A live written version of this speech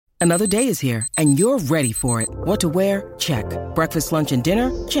Another day is here, and you're ready for it. What to wear? Check. Breakfast, lunch, and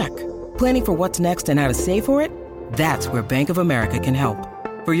dinner? Check. Planning for what's next and how to save for it? That's where Bank of America can help.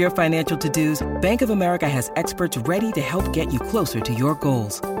 For your financial to-dos, Bank of America has experts ready to help get you closer to your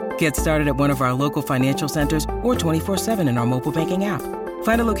goals. Get started at one of our local financial centers or 24/7 in our mobile banking app.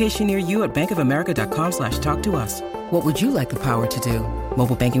 Find a location near you at bankofamerica.com/talktous. What would you like the power to do?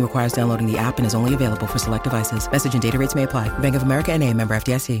 Mobile banking requires downloading the app and is only available for select devices. Message and data rates may apply. Bank of America N.A., member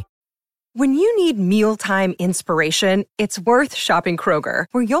FDIC. When you need mealtime inspiration, it's worth shopping Kroger,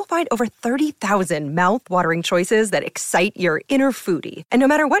 where you'll find over 30,000 mouth-watering choices that excite your inner foodie. And no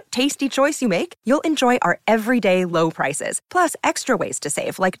matter what tasty choice you make, you'll enjoy our everyday low prices, plus extra ways to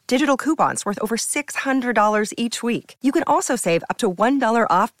save, like digital coupons worth over $600 each week. You can also save up to $1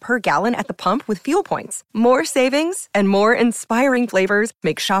 off per gallon at the pump with fuel points. More savings and more inspiring flavors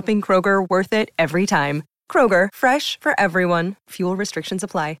make shopping Kroger worth it every time. Kroger, fresh for everyone. Fuel restrictions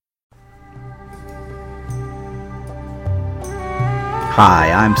apply.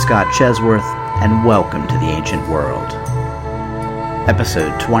 Hi, I'm Scott Chesworth, and welcome to The Ancient World.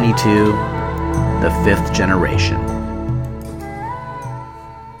 Episode 22, The Fifth Generation.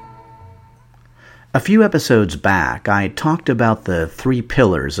 A few episodes back, I talked about the three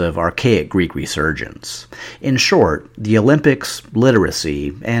pillars of archaic Greek resurgence. In short, the Olympics,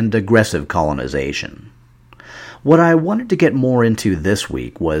 literacy, and aggressive colonization. What I wanted to get more into this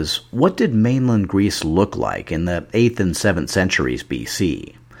week was, what did mainland Greece look like in the 8th and 7th centuries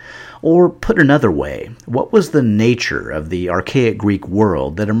BC? Or, put another way, what was the nature of the archaic Greek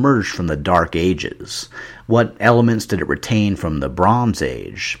world that emerged from the Dark Ages? What elements did it retain from the Bronze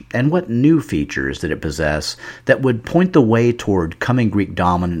Age? And what new features did it possess that would point the way toward coming Greek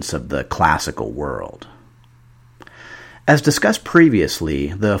dominance of the classical world? As discussed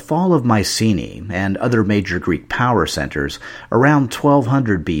previously, the fall of Mycenae and other major Greek power centers around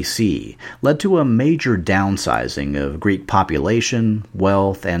 1200 BC led to a major downsizing of Greek population,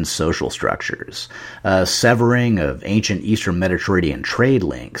 wealth, and social structures, a severing of ancient Eastern Mediterranean trade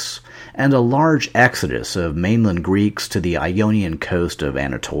links, and a large exodus of mainland Greeks to the Ionian coast of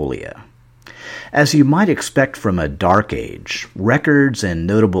Anatolia. As you might expect from a Dark Age, records and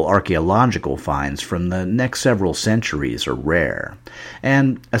notable archaeological finds from the next several centuries are rare,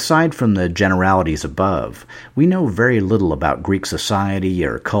 and aside from the generalities above, we know very little about Greek society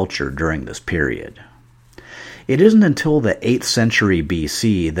or culture during this period. It isn't until the 8th century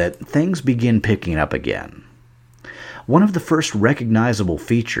BC that things begin picking up again. One of the first recognizable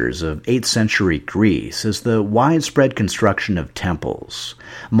features of 8th century Greece is the widespread construction of temples,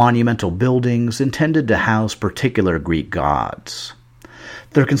 monumental buildings intended to house particular Greek gods.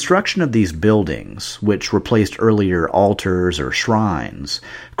 The construction of these buildings, which replaced earlier altars or shrines,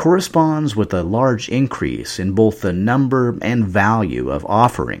 corresponds with a large increase in both the number and value of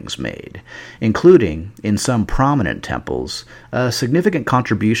offerings made, including, in some prominent temples, a significant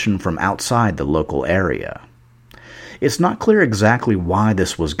contribution from outside the local area. It's not clear exactly why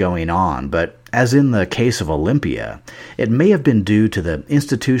this was going on, but as in the case of Olympia, it may have been due to the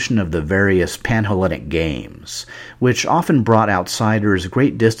institution of the various Panhellenic Games, which often brought outsiders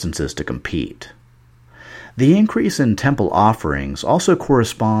great distances to compete. The increase in temple offerings also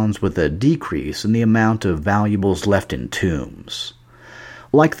corresponds with a decrease in the amount of valuables left in tombs.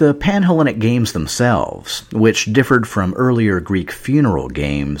 Like the Panhellenic Games themselves, which differed from earlier Greek funeral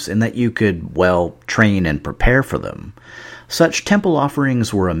games in that you could, train and prepare for them, such temple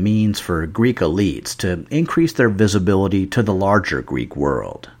offerings were a means for Greek elites to increase their visibility to the larger Greek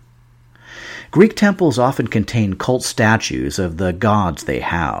world. Greek temples often contained cult statues of the gods they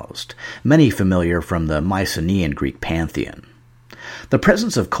housed, many familiar from the Mycenaean Greek pantheon. The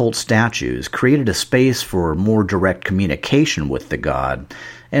presence of cult statues created a space for more direct communication with the god,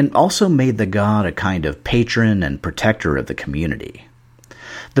 and also made the god a kind of patron and protector of the community.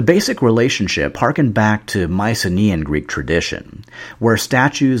 The basic relationship harkened back to Mycenaean Greek tradition, where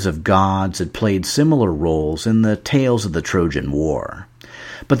statues of gods had played similar roles in the tales of the Trojan War.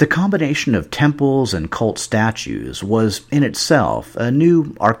 But the combination of temples and cult statues was, in itself, a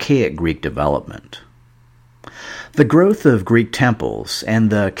new archaic Greek development. The growth of Greek temples and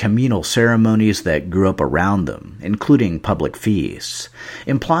the communal ceremonies that grew up around them, including public feasts,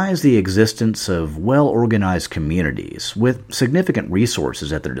 implies the existence of well-organized communities with significant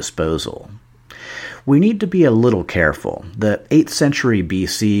resources at their disposal. We need to be a little careful. The 8th century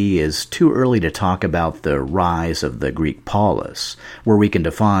BC is too early to talk about the rise of the Greek polis, where we can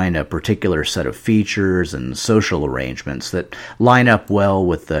define a particular set of features and social arrangements that line up well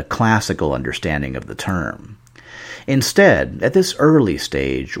with the classical understanding of the term. Instead, at this early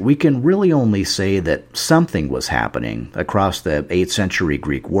stage, we can really only say that something was happening across the 8th century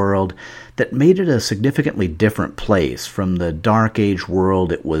Greek world that made it a significantly different place from the Dark Age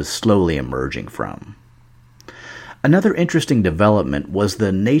world it was slowly emerging from. Another interesting development was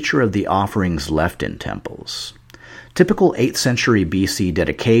the nature of the offerings left in temples. Typical 8th century BC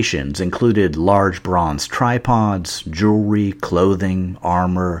dedications included large bronze tripods, jewelry, clothing,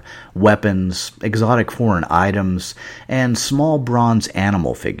 armor, weapons, exotic foreign items, and small bronze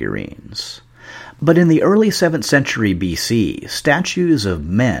animal figurines. But in the early 7th century BC, statues of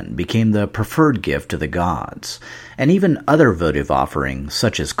men became the preferred gift to the gods, and even other votive offerings,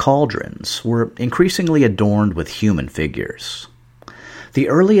 such as cauldrons, were increasingly adorned with human figures. The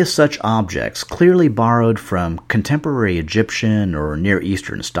earliest such objects clearly borrowed from contemporary Egyptian or Near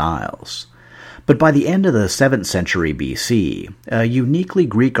Eastern styles. But by the end of the 7th century BC, a uniquely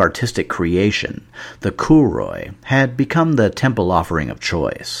Greek artistic creation, the kouroi, had become the temple offering of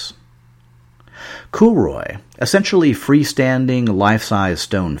choice. Kouroi, essentially freestanding, life-size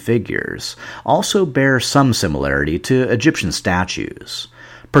stone figures, also bear some similarity to Egyptian statues,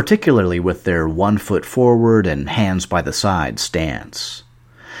 particularly with their 1 foot forward and hands by the side stance.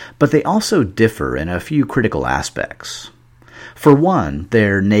 But they also differ in a few critical aspects. For one,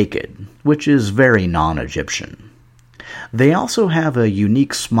 they're naked, which is very non-Egyptian. They also have a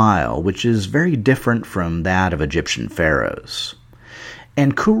unique smile, which is very different from that of Egyptian pharaohs.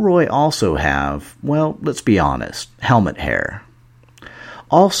 And kouroi also have, well, let's be honest, helmet hair.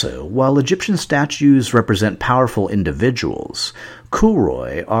 Also, while Egyptian statues represent powerful individuals,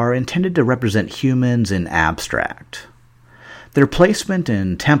 kouroi are intended to represent humans in abstract. Their placement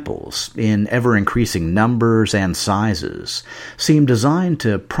in temples, in ever-increasing numbers and sizes, seem designed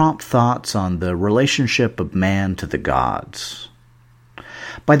to prompt thoughts on the relationship of man to the gods.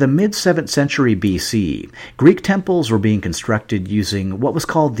 By the mid-7th century BC, Greek temples were being constructed using what was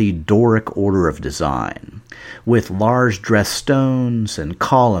called the Doric order of design, with large dressed stones and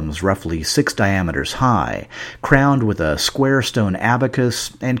columns roughly 6 diameters high, crowned with a square stone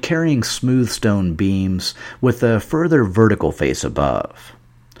abacus and carrying smooth stone beams with a further vertical face above.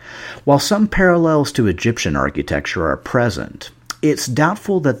 While some parallels to Egyptian architecture are present, it's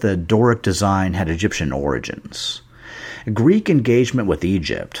doubtful that the Doric design had Egyptian origins. Greek engagement with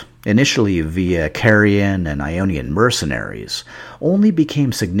Egypt, initially via Carian and Ionian mercenaries, only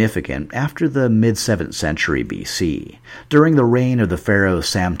became significant after the mid-7th century BC, during the reign of the pharaoh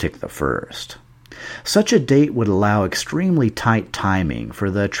Psamtik I. Such a date would allow extremely tight timing for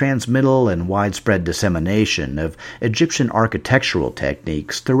the transmittal and widespread dissemination of Egyptian architectural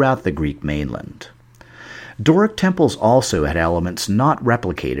techniques throughout the Greek mainland. Doric temples also had elements not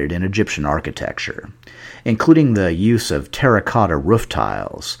replicated in Egyptian architecture, including the use of terracotta roof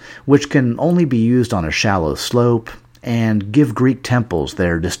tiles, which can only be used on a shallow slope and give Greek temples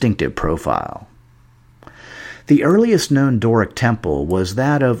their distinctive profile. The earliest known Doric temple was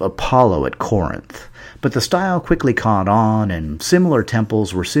that of Apollo at Corinth, but the style quickly caught on, and similar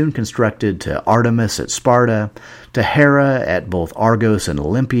temples were soon constructed to Artemis at Sparta, to Hera at both Argos and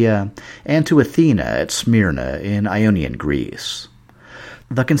Olympia, and to Athena at Smyrna in Ionian Greece.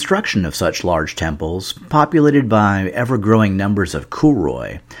 The construction of such large temples, populated by ever-growing numbers of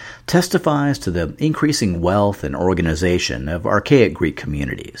kouroi, testifies to the increasing wealth and organization of archaic Greek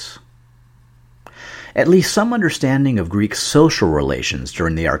communities. At least some understanding of Greek social relations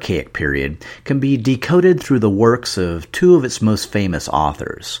during the Archaic period can be decoded through the works of 2 of its most famous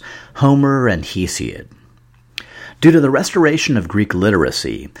authors, Homer and Hesiod. Due to the restoration of Greek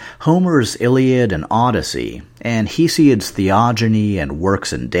literacy, Homer's Iliad and Odyssey, and Hesiod's Theogony and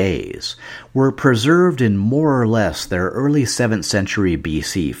Works and Days, were preserved in more or less their early 7th century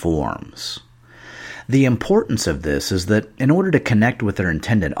BC forms. The importance of this is that in order to connect with their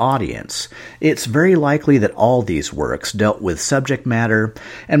intended audience, it's very likely that all these works dealt with subject matter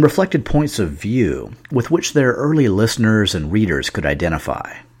and reflected points of view with which their early listeners and readers could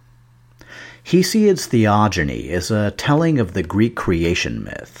identify. Hesiod's Theogony is a telling of the Greek creation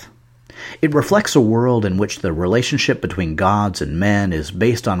myth. It reflects a world in which the relationship between gods and men is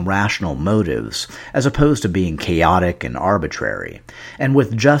based on rational motives, as opposed to being chaotic and arbitrary, and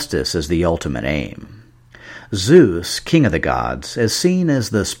with justice as the ultimate aim. Zeus, king of the gods, is seen as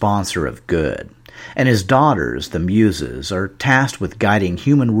the sponsor of good, and his daughters, the Muses, are tasked with guiding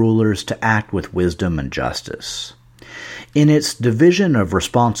human rulers to act with wisdom and justice. In its division of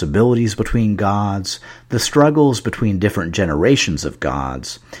responsibilities between gods, the struggles between different generations of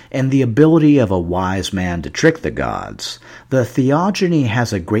gods, and the ability of a wise man to trick the gods, the Theogony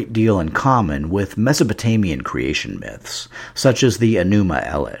has a great deal in common with Mesopotamian creation myths, such as the Enuma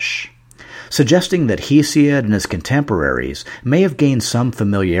Elish. suggesting that Hesiod and his contemporaries may have gained some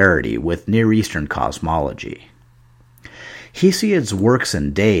familiarity with Near Eastern cosmology. Hesiod's Works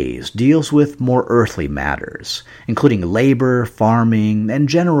and Days deals with more earthly matters, including labor, farming, and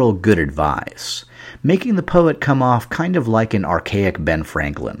general good advice, making the poet come off kind of like an archaic Ben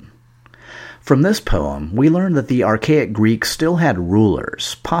Franklin. From this poem, we learn that the archaic Greeks still had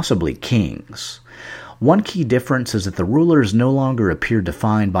rulers, possibly kings. One key difference is that the rulers no longer appear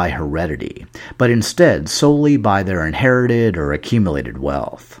defined by heredity, but instead solely by their inherited or accumulated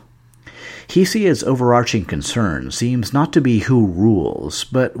wealth. Hesiod's overarching concern seems not to be who rules,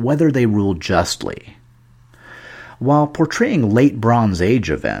 but whether they rule justly. While portraying late Bronze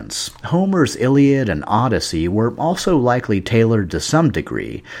Age events, Homer's Iliad and Odyssey were also likely tailored to some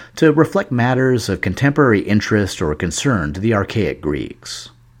degree to reflect matters of contemporary interest or concern to the archaic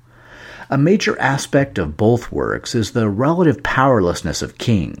Greeks. A major aspect of both works is the relative powerlessness of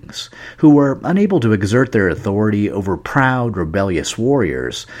kings, who were unable to exert their authority over proud, rebellious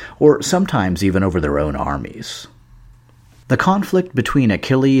warriors, or sometimes even over their own armies. The conflict between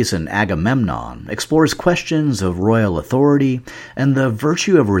Achilles and Agamemnon explores questions of royal authority and the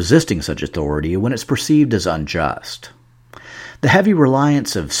virtue of resisting such authority when it's perceived as unjust. The heavy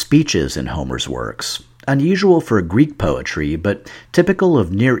reliance of speeches in Homer's works, unusual for Greek poetry but typical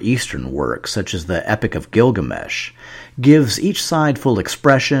of Near Eastern works such as the Epic of Gilgamesh, gives each side full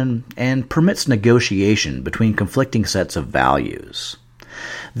expression and permits negotiation between conflicting sets of values.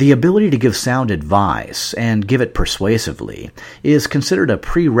 The ability to give sound advice, and give it persuasively, is considered a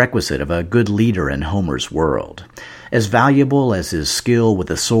prerequisite of a good leader in Homer's world, as valuable as his skill with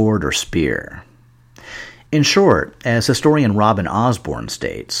a sword or spear. In short, as historian Robin Osborne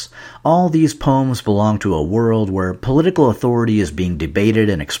states, all these poems belong to a world where political authority is being debated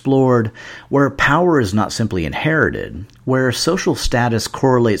and explored, where power is not simply inherited, where social status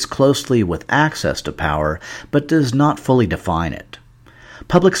correlates closely with access to power but does not fully define it.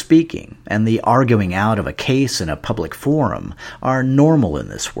 Public speaking and the arguing out of a case in a public forum are normal in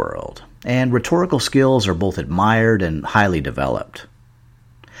this world, and rhetorical skills are both admired and highly developed.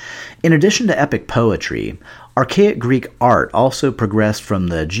 In addition to epic poetry, archaic Greek art also progressed from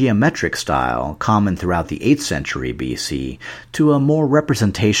the geometric style common throughout the 8th century BC to a more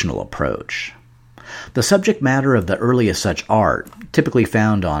representational approach. The subject matter of the earliest such art, typically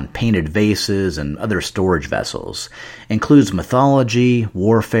found on painted vases and other storage vessels, includes mythology,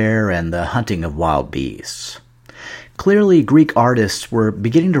 warfare, and the hunting of wild beasts. Clearly, Greek artists were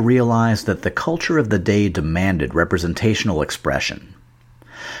beginning to realize that the culture of the day demanded representational expression.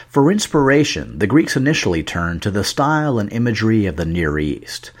 For inspiration, the Greeks initially turned to the style and imagery of the Near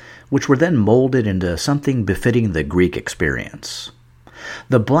East, which were then molded into something befitting the Greek experience.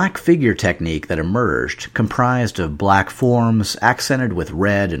 The black figure technique that emerged, comprised of black forms accented with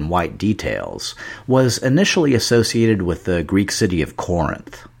red and white details, was initially associated with the Greek city of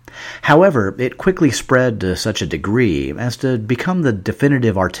Corinth. However, it quickly spread to such a degree as to become the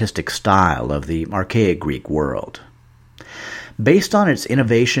definitive artistic style of the archaic Greek world. Based on its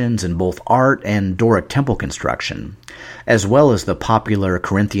innovations in both art and Doric temple construction, as well as the popular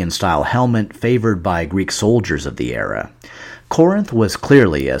Corinthian-style helmet favored by Greek soldiers of the era, Corinth was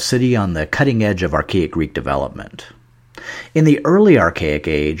clearly a city on the cutting edge of archaic Greek development. In the early Archaic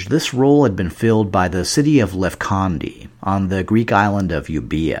Age, this role had been filled by the city of Lefkandi on the Greek island of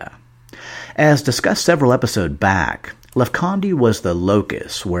Euboea. As discussed several episodes back, Lefkandi was the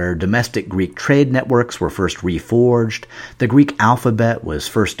locus where domestic Greek trade networks were first reforged, the Greek alphabet was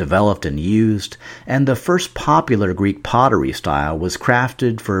first developed and used, and the first popular Greek pottery style was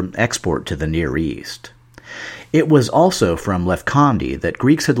crafted for export to the Near East. It was also from Lefkandi that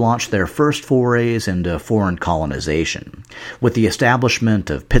Greeks had launched their first forays into foreign colonization, with the establishment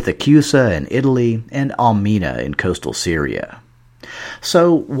of Pithecusa in Italy and Almina in coastal Syria.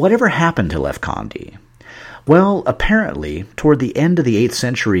 So, whatever happened to Lefkandi? Well, apparently, toward the end of the 8th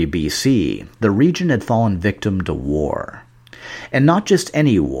century BC, the region had fallen victim to war. And not just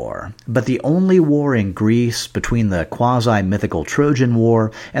any war, but the only war in Greece between the quasi-mythical Trojan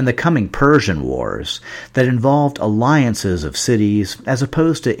War and the coming Persian Wars that involved alliances of cities as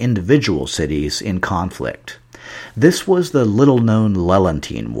opposed to individual cities in conflict. This was the little-known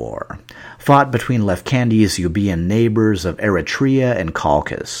Lelantine War, fought between Lefkandi's Euboean neighbors of Eretria and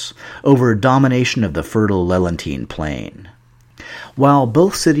Chalkis, over domination of the fertile Lelantine plain. While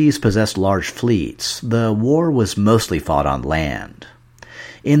both cities possessed large fleets, the war was mostly fought on land.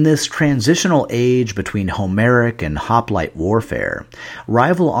 In this transitional age between Homeric and hoplite warfare,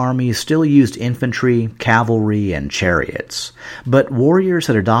 rival armies still used infantry, cavalry, and chariots, but warriors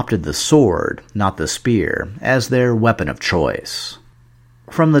had adopted the sword, not the spear, as their weapon of choice.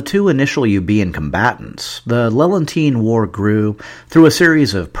 From the two initial Euboean combatants, the Lelantine War grew through a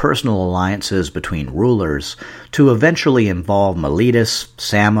series of personal alliances between rulers to eventually involve Miletus,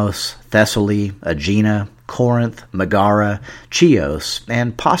 Samos, Thessaly, Aegina, Corinth, Megara, Chios,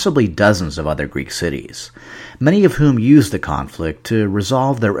 and possibly dozens of other Greek cities, many of whom used the conflict to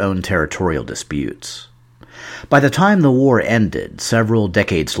resolve their own territorial disputes. By the time the war ended, several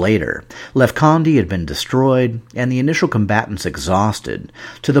decades later, Lefkandi had been destroyed and the initial combatants exhausted,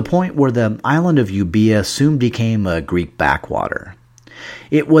 to the point where the island of Euboea soon became a Greek backwater.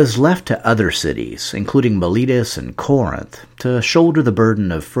 It was left to other cities, including Miletus and Corinth, to shoulder the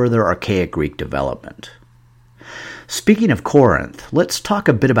burden of further archaic Greek development. Speaking of Corinth, let's talk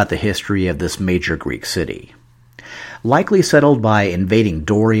a bit about the history of this major Greek city. Likely settled by invading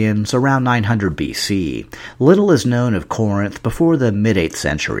Dorians around 900 BC, little is known of Corinth before the mid-8th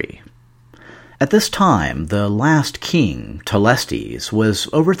century. At this time, the last king, Telestes,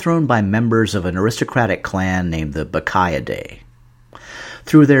 was overthrown by members of an aristocratic clan named the Bacchiadae.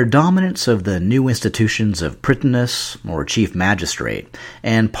 Through their dominance of the new institutions of Prytanis, or chief magistrate,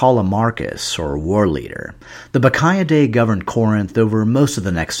 and Polemarchus, or war leader, the Bacchiadae governed Corinth over most of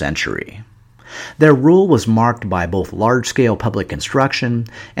the next century. Their rule was marked by both large-scale public construction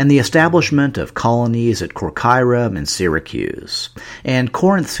and the establishment of colonies at Corcyra and Syracuse, and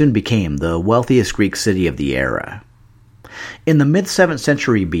Corinth soon became the wealthiest Greek city of the era. In the mid-7th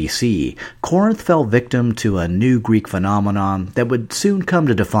century BC, Corinth fell victim to a new Greek phenomenon that would soon come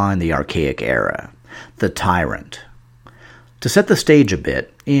to define the archaic era: the tyrant. To set the stage a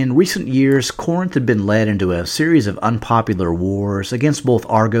bit, in recent years, Corinth had been led into a series of unpopular wars against both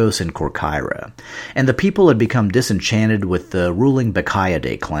Argos and Corcyra, and the people had become disenchanted with the ruling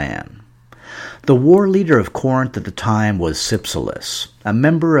Bacchiadae clan. The war leader of Corinth at the time was Cypselus, a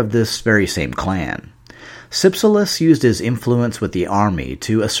member of this very same clan. Cypselus used his influence with the army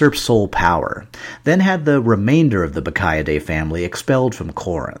to usurp sole power, then had the remainder of the Bacchiadae family expelled from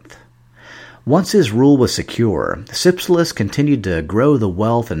Corinth. Once his rule was secure, Cypselus continued to grow the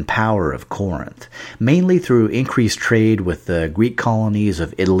wealth and power of Corinth, mainly through increased trade with the Greek colonies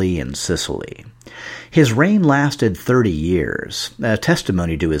of Italy and Sicily. His reign lasted 30 years, a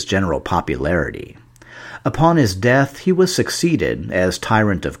testimony to his general popularity. Upon his death, he was succeeded, as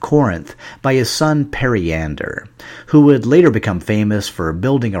tyrant of Corinth, by his son Periander, who would later become famous for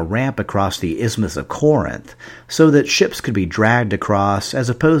building a ramp across the Isthmus of Corinth so that ships could be dragged across as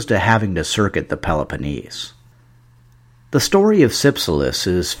opposed to having to circuit the Peloponnese. The story of Cypselus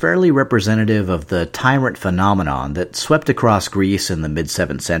is fairly representative of the tyrant phenomenon that swept across Greece in the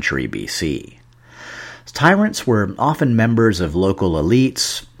mid-7th century BC. Tyrants were often members of local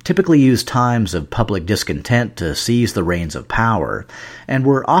elites, typically used times of public discontent to seize the reins of power, and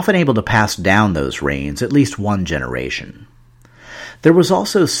were often able to pass down those reins at least one generation. There was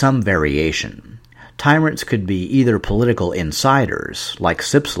also some variation. Tyrants could be either political insiders, like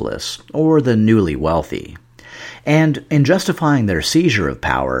Cypselus, or the newly wealthy. And in justifying their seizure of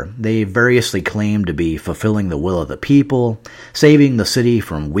power, they variously claimed to be fulfilling the will of the people, saving the city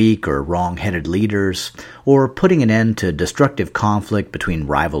from weak or wrong-headed leaders, or putting an end to destructive conflict between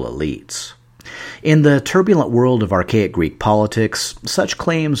rival elites. In the turbulent world of archaic Greek politics, such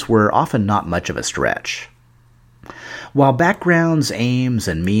claims were often not much of a stretch. While backgrounds, aims,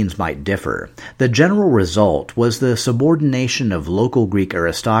 and means might differ, the general result was the subordination of local Greek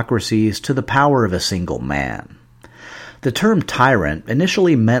aristocracies to the power of a single man. The term tyrant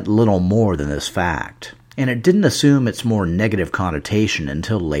initially meant little more than this fact, and it didn't assume its more negative connotation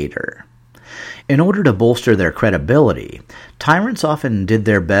until later. In order to bolster their credibility, tyrants often did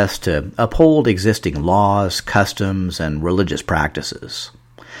their best to uphold existing laws, customs, and religious practices.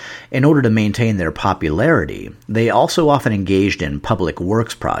 In order to maintain their popularity, they also often engaged in public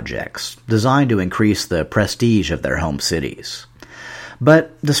works projects designed to increase the prestige of their home cities.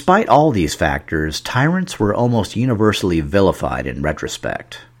 But despite all these factors, tyrants were almost universally vilified in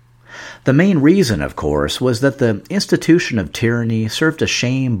retrospect. The main reason, of course, was that the institution of tyranny served to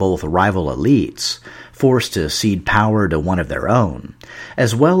shame both rival elites, forced to cede power to one of their own,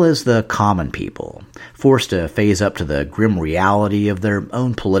 as well as the common people, forced to phase up to the grim reality of their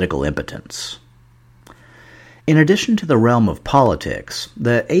own political impotence. In addition to the realm of politics,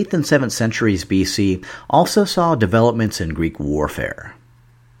 the 8th and 7th centuries BC also saw developments in Greek warfare.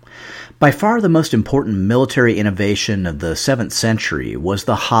 By far the most important military innovation of the 7th century was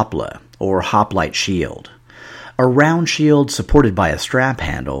the hopla, or hoplite shield, a round shield supported by a strap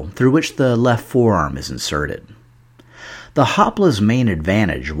handle through which the left forearm is inserted. The hopla's main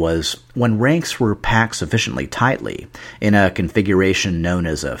advantage was when ranks were packed sufficiently tightly, in a configuration known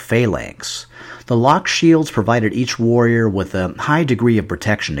as a phalanx, The locked shields provided each warrior with a high degree of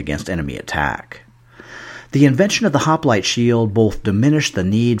protection against enemy attack. The invention of the hoplite shield both diminished the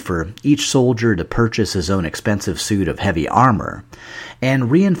need for each soldier to purchase his own expensive suit of heavy armor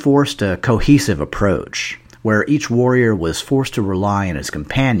and reinforced a cohesive approach, where each warrior was forced to rely on his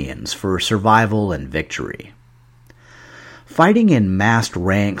companions for survival and victory. Fighting in massed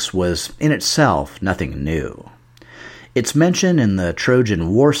ranks was in itself nothing new. Its mention in the Trojan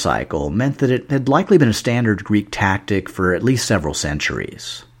War cycle meant that it had likely been a standard Greek tactic for at least several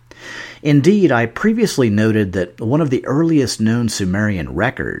centuries. Indeed, I previously noted that one of the earliest known Sumerian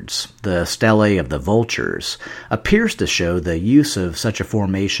records, the Stele of the Vultures, appears to show the use of such a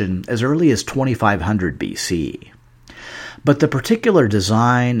formation as early as 2500 BC. But the particular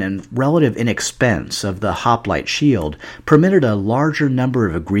design and relative inexpense of the hoplite shield permitted a larger number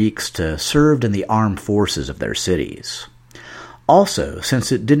of Greeks to serve in the armed forces of their cities. Also,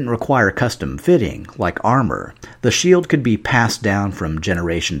 since it didn't require custom fitting, like armor, the shield could be passed down from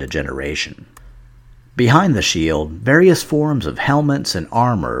generation to generation. Behind the shield, various forms of helmets and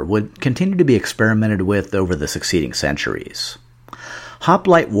armor would continue to be experimented with over the succeeding centuries.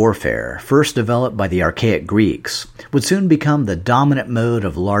 Hoplite warfare, first developed by the archaic Greeks, would soon become the dominant mode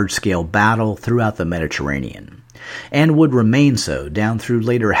of large-scale battle throughout the Mediterranean, and would remain so down through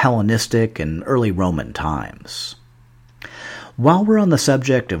later Hellenistic and early Roman times. While we're on the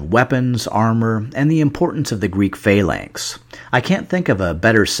subject of weapons, armor, and the importance of the Greek phalanx, I can't think of a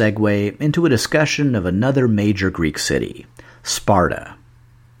better segue into a discussion of another major Greek city, Sparta.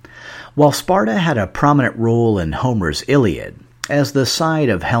 While Sparta had a prominent role in Homer's Iliad, as the site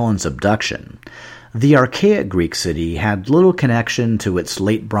of Helen's abduction, the archaic Greek city had little connection to its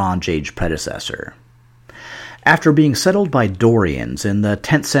late Bronze Age predecessor. After being settled by Dorians in the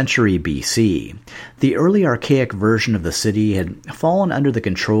 10th century BC, the early archaic version of the city had fallen under the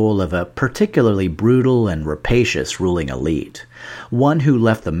control of a particularly brutal and rapacious ruling elite, one who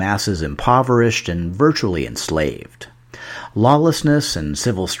left the masses impoverished and virtually enslaved. Lawlessness and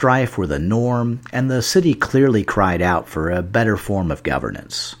civil strife were the norm, and the city clearly cried out for a better form of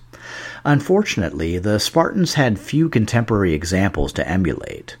governance. Unfortunately, the Spartans had few contemporary examples to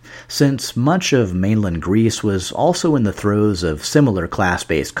emulate, since much of mainland Greece was also in the throes of similar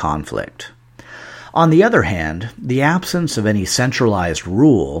class-based conflict. On the other hand, the absence of any centralized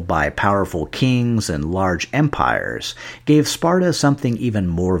rule by powerful kings and large empires gave Sparta something even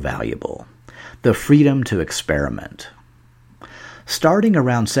more valuable: the freedom to experiment. Starting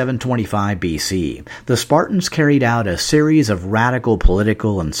around 725 BC, the Spartans carried out a series of radical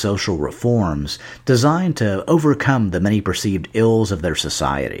political and social reforms designed to overcome the many perceived ills of their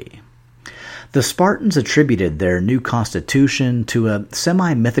society. The Spartans attributed their new constitution to a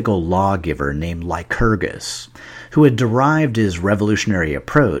semi-mythical lawgiver named Lycurgus, who had derived his revolutionary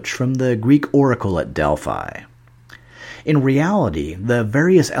approach from the Greek oracle at Delphi. In reality, the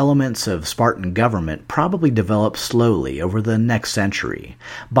various elements of Spartan government probably developed slowly over the next century,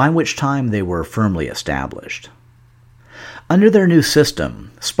 by which time they were firmly established. Under their new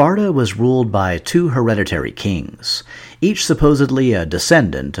system, Sparta was ruled by two hereditary kings, each supposedly a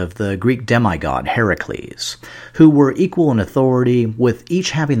descendant of the Greek demigod Heracles, who were equal in authority, with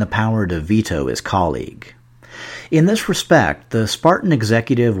each having the power to veto his colleague. In this respect, the Spartan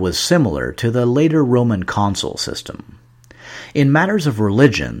executive was similar to the later Roman consul system. In matters of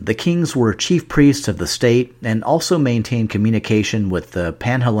religion, the kings were chief priests of the state and also maintained communication with the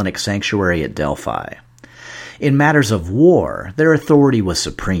Panhellenic sanctuary at Delphi. In matters of war, their authority was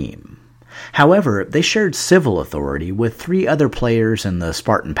supreme. However, they shared civil authority with three other players in the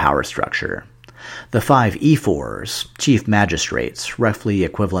Spartan power structure: the 5 ephors, chief magistrates, roughly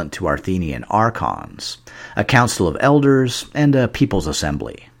equivalent to Athenian archons, a council of elders, and a people's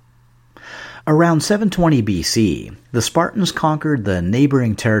assembly. Around 720 BC, the Spartans conquered the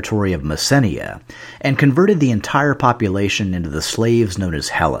neighboring territory of Messenia and converted the entire population into the slaves known as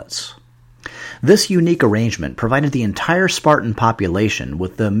helots. This unique arrangement provided the entire Spartan population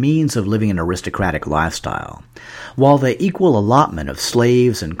with the means of living an aristocratic lifestyle, while the equal allotment of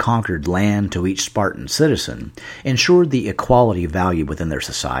slaves and conquered land to each Spartan citizen ensured the equality value within their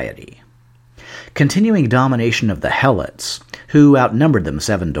society. Continuing domination of the helots, who outnumbered them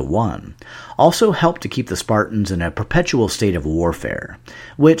 7-1, also helped to keep the Spartans in a perpetual state of warfare,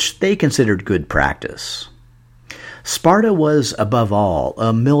 which they considered good practice. Sparta was, above all,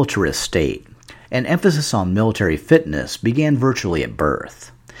 a militarist state. An emphasis on military fitness began virtually at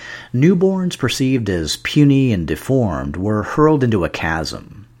birth. Newborns perceived as puny and deformed were hurled into a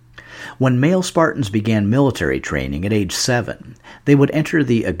chasm. When male Spartans began military training at age 7, they would enter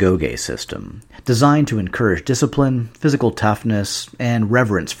the agoge system, designed to encourage discipline, physical toughness, and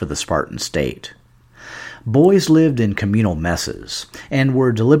reverence for the Spartan state. Boys lived in communal messes and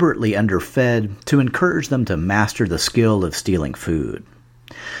were deliberately underfed to encourage them to master the skill of stealing food.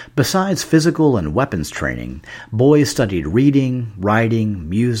 Besides physical and weapons training, boys studied reading, writing,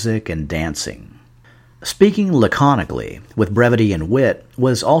 music, and dancing. Speaking laconically, with brevity and wit,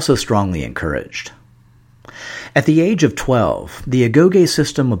 was also strongly encouraged. At the age of 12, the agoge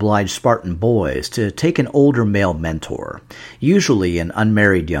system obliged Spartan boys to take an older male mentor, usually an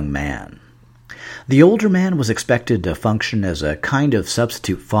unmarried young man. The older man was expected to function as a kind of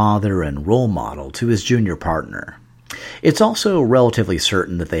substitute father and role model to his junior partner. It's also relatively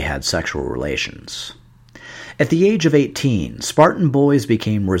certain that they had sexual relations. At the age of 18, Spartan boys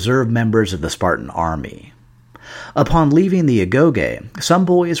became reserve members of the Spartan army. Upon leaving the agoge, some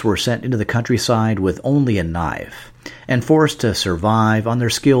boys were sent into the countryside with only a knife, and forced to survive on their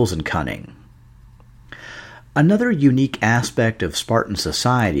skills and cunning. Another unique aspect of Spartan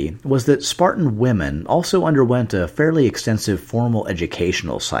society was that Spartan women also underwent a fairly extensive formal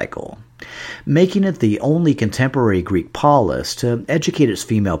educational cycle, making it the only contemporary Greek polis to educate its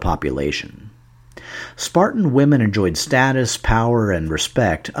female population. Spartan women enjoyed status, power, and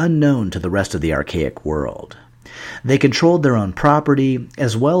respect unknown to the rest of the archaic world. They controlled their own property,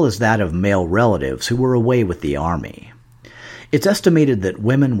 as well as that of male relatives who were away with the army. It's estimated that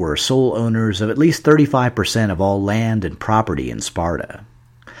women were sole owners of at least 35% of all land and property in Sparta.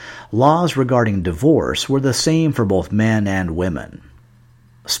 Laws regarding divorce were the same for both men and women.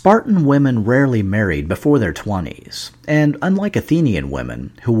 Spartan women rarely married before their 20s, and unlike Athenian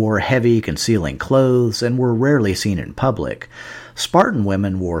women, who wore heavy, concealing clothes and were rarely seen in public, Spartan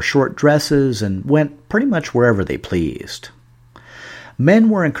women wore short dresses and went pretty much wherever they pleased. Men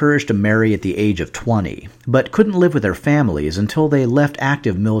were encouraged to marry at the age of 20, but couldn't live with their families until they left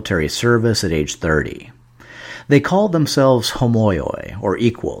active military service at age 30. They called themselves homoioi, or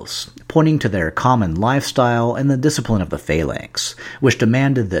equals, pointing to their common lifestyle and the discipline of the phalanx, which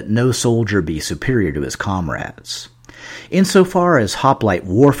demanded that no soldier be superior to his comrades. Insofar as hoplite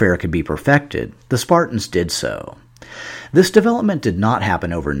warfare could be perfected, the Spartans did so. This development did not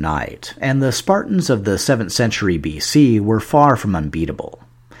happen overnight, and the Spartans of the 7th century BC were far from unbeatable.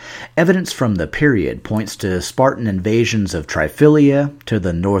 Evidence from the period points to Spartan invasions of Tryphilia, to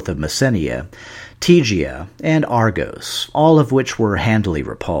the north of Messenia, Tegea, and Argos, all of which were handily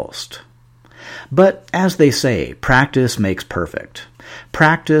repulsed. But, as they say, practice makes perfect.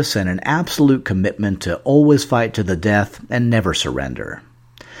 Practice and an absolute commitment to always fight to the death and never surrender.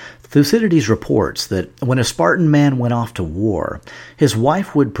 Thucydides reports that when a Spartan man went off to war, his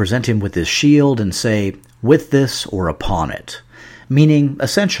wife would present him with his shield and say, "With this or upon it," meaning,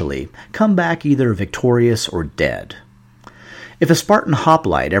 essentially, come back either victorious or dead. If a Spartan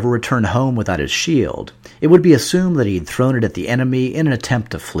hoplite ever returned home without his shield, it would be assumed that he'd thrown it at the enemy in an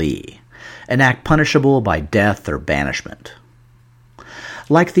attempt to flee, an act punishable by death or banishment.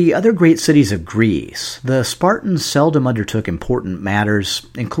 Like the other great cities of Greece, the Spartans seldom undertook important matters,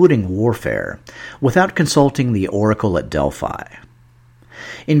 including warfare, without consulting the oracle at Delphi.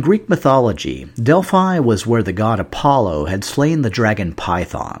 In Greek mythology, Delphi was where the god Apollo had slain the dragon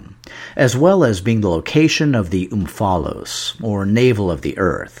Python, as well as being the location of the Omphalos, or navel of the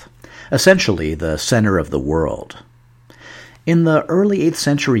earth, essentially the center of the world. In the early 8th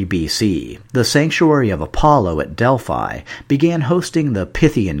century BC, the sanctuary of Apollo at Delphi began hosting the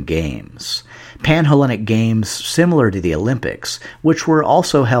Pythian Games, Pan-Hellenic games similar to the Olympics, which were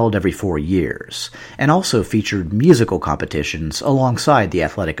also held every 4 years, and also featured musical competitions alongside the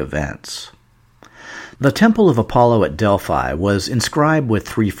athletic events. The Temple of Apollo at Delphi was inscribed with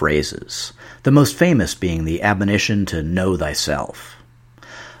 3 phrases, the most famous being the admonition to know thyself.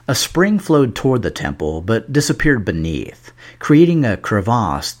 A spring flowed toward the temple, but disappeared beneath, creating a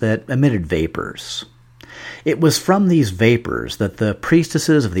crevasse that emitted vapors. It was from these vapors that the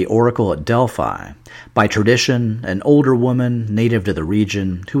priestesses of the oracle at Delphi, by tradition an older woman native to the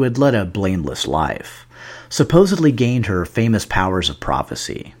region who had led a blameless life, supposedly gained her famous powers of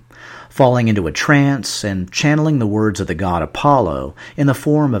prophecy, falling into a trance and channeling the words of the god Apollo in the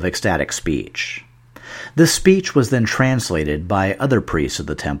form of ecstatic speech. This speech was then translated by other priests of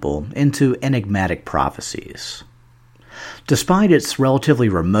the temple into enigmatic prophecies. Despite its relatively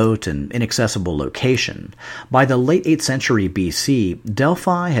remote and inaccessible location, by the late 8th century BC,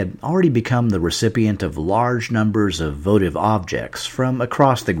 Delphi had already become the recipient of large numbers of votive objects from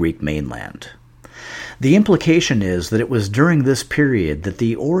across the Greek mainland. The implication is that it was during this period that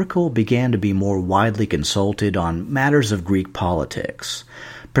the oracle began to be more widely consulted on matters of Greek politics,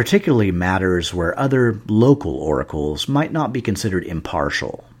 particularly matters where other local oracles might not be considered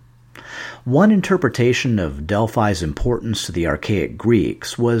impartial. One interpretation of Delphi's importance to the archaic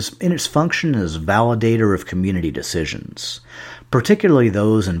Greeks was in its function as validator of community decisions, particularly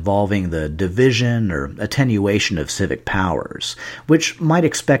those involving the division or attenuation of civic powers, which might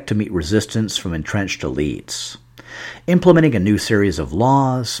expect to meet resistance from entrenched elites. Implementing a new series of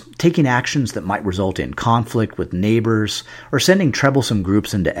laws, taking actions that might result in conflict with neighbors, or sending troublesome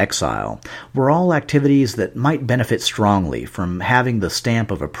groups into exile were all activities that might benefit strongly from having the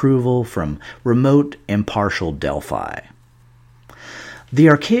stamp of approval from remote, impartial Delphi. The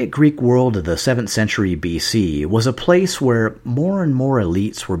archaic Greek world of the 7th century BC was a place where more and more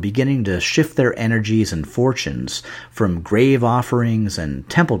elites were beginning to shift their energies and fortunes from grave offerings and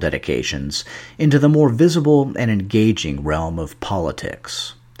temple dedications into the more visible and engaging realm of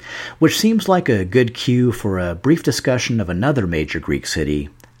politics, which seems like a good cue for a brief discussion of another major Greek city,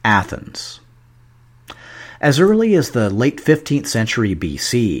 Athens. As early as the late 15th century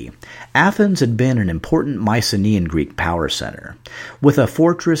BC, Athens had been an important Mycenaean Greek power center, with a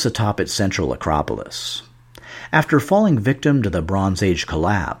fortress atop its central Acropolis. After falling victim to the Bronze Age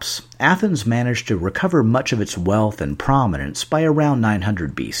collapse, Athens managed to recover much of its wealth and prominence by around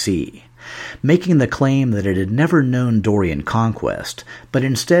 900 BC, making the claim that it had never known Dorian conquest, but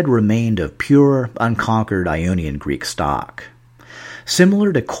instead remained of pure, unconquered Ionian Greek stock.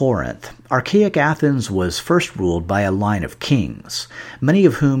 Similar to Corinth, archaic Athens was first ruled by a line of kings, many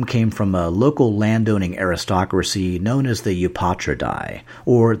of whom came from a local landowning aristocracy known as the Eupatridae,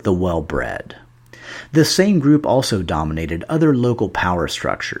 or the well-bred. This same group also dominated other local power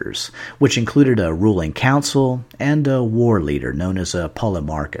structures, which included a ruling council and a war leader known as a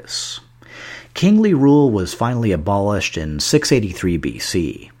polemarchus. Kingly rule was finally abolished in 683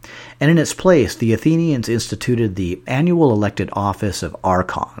 BC, and in its place the Athenians instituted the annual elected office of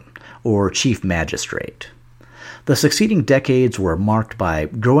archon, or chief magistrate. The succeeding decades were marked by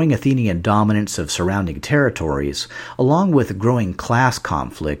growing Athenian dominance of surrounding territories, along with growing class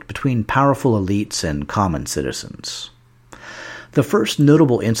conflict between powerful elites and common citizens. The first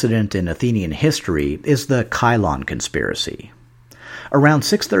notable incident in Athenian history is the Kylon conspiracy. Around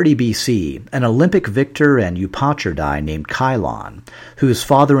 630 BC, an Olympic victor and Eupatridae named Kylon, whose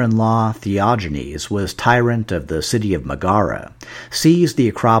father-in-law, Theogenes, was tyrant of the city of Megara, seized the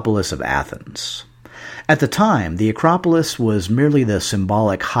Acropolis of Athens. At the time, the Acropolis was merely the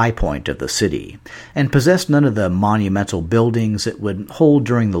symbolic high point of the city, and possessed none of the monumental buildings it would hold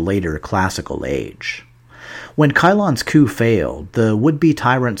during the later classical age. When Kylon's coup failed, the would-be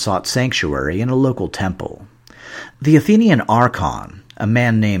tyrant sought sanctuary in a local temple. The Athenian archon, a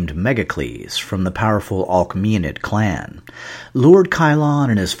man named Megacles from the powerful Alcmaeonid clan, lured Kylon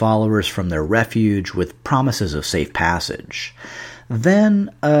and his followers from their refuge with promises of safe passage,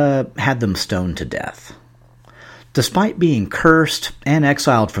 then had them stoned to death. Despite being cursed and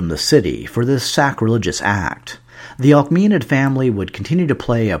exiled from the city for this sacrilegious act, the Alcmaeonid family would continue to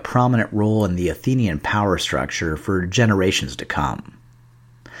play a prominent role in the Athenian power structure for generations to come.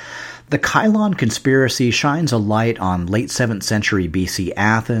 The Kylon conspiracy shines a light on late 7th century BC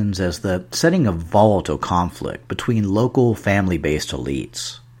Athens as the setting of volatile conflict between local family-based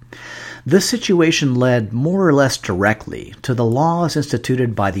elites. This situation led more or less directly to the laws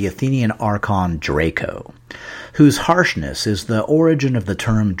instituted by the Athenian archon Draco, whose harshness is the origin of the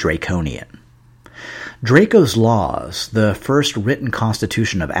term Draconian. Draco's laws, the first written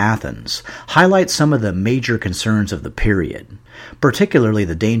constitution of Athens, highlight some of the major concerns of the period, particularly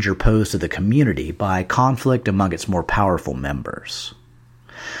the danger posed to the community by conflict among its more powerful members.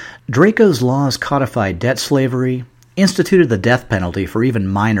 Draco's laws codified debt slavery, instituted the death penalty for even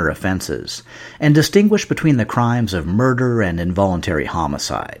minor offenses, and distinguished between the crimes of murder and involuntary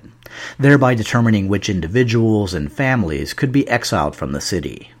homicide, thereby determining which individuals and families could be exiled from the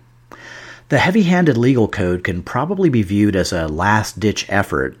city. The heavy-handed legal code can probably be viewed as a last-ditch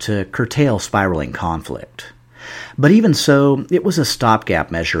effort to curtail spiraling conflict. But even so, it was a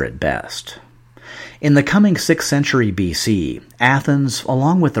stopgap measure at best. In the coming 6th century BC, Athens,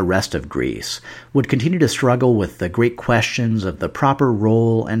 along with the rest of Greece, would continue to struggle with the great questions of the proper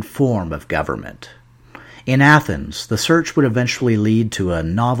role and form of government. In Athens, the search would eventually lead to a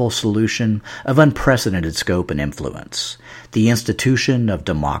novel solution of unprecedented scope and influence, the institution of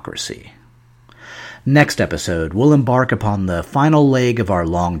democracy. Next episode, we'll embark upon the final leg of our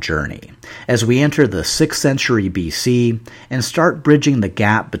long journey, as we enter the 6th century BC and start bridging the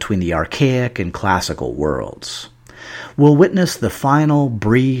gap between the archaic and classical worlds. We'll witness the final,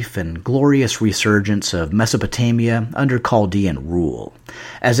 brief, and glorious resurgence of Mesopotamia under Chaldean rule,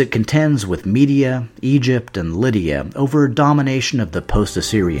 as it contends with Media, Egypt, and Lydia over domination of the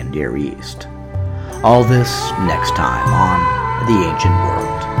post-Assyrian Near East. All this next time on The Ancient World.